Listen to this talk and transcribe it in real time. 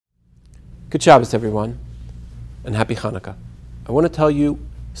Good Shabbos, everyone, and happy Chanukah. I want to tell you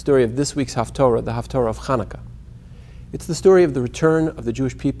the story of this week's Haftorah, the Haftorah of Chanukah. It's the story of the return of the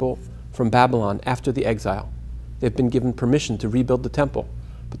Jewish people from Babylon after the exile. They've been given permission to rebuild the temple,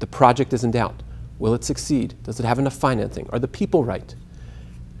 but the project is in doubt. Will it succeed? Does it have enough financing? Are the people right?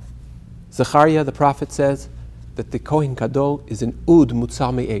 Zechariah, the prophet, says that the Kohen Gadol is an ud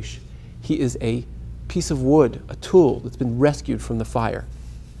mutzal me'esh. He is a piece of wood, a tool that's been rescued from the fire.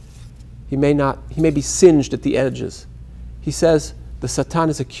 He may be singed at the edges. He says, the Satan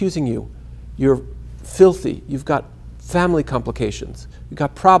is accusing you. You're filthy. You've got family complications. You've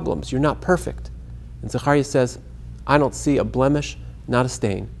got problems. You're not perfect. And Zechariah says, I don't see a blemish, not a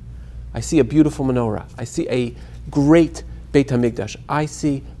stain. I see a beautiful menorah. I see a great Beit HaMikdash. I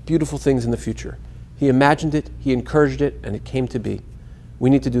see beautiful things in the future. He imagined it, he encouraged it, and it came to be. We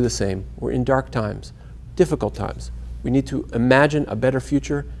need to do the same. We're in dark times, difficult times. We need to imagine a better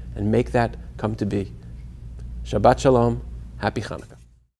future and make that come to be. Shabbat Shalom. Happy Chanukah.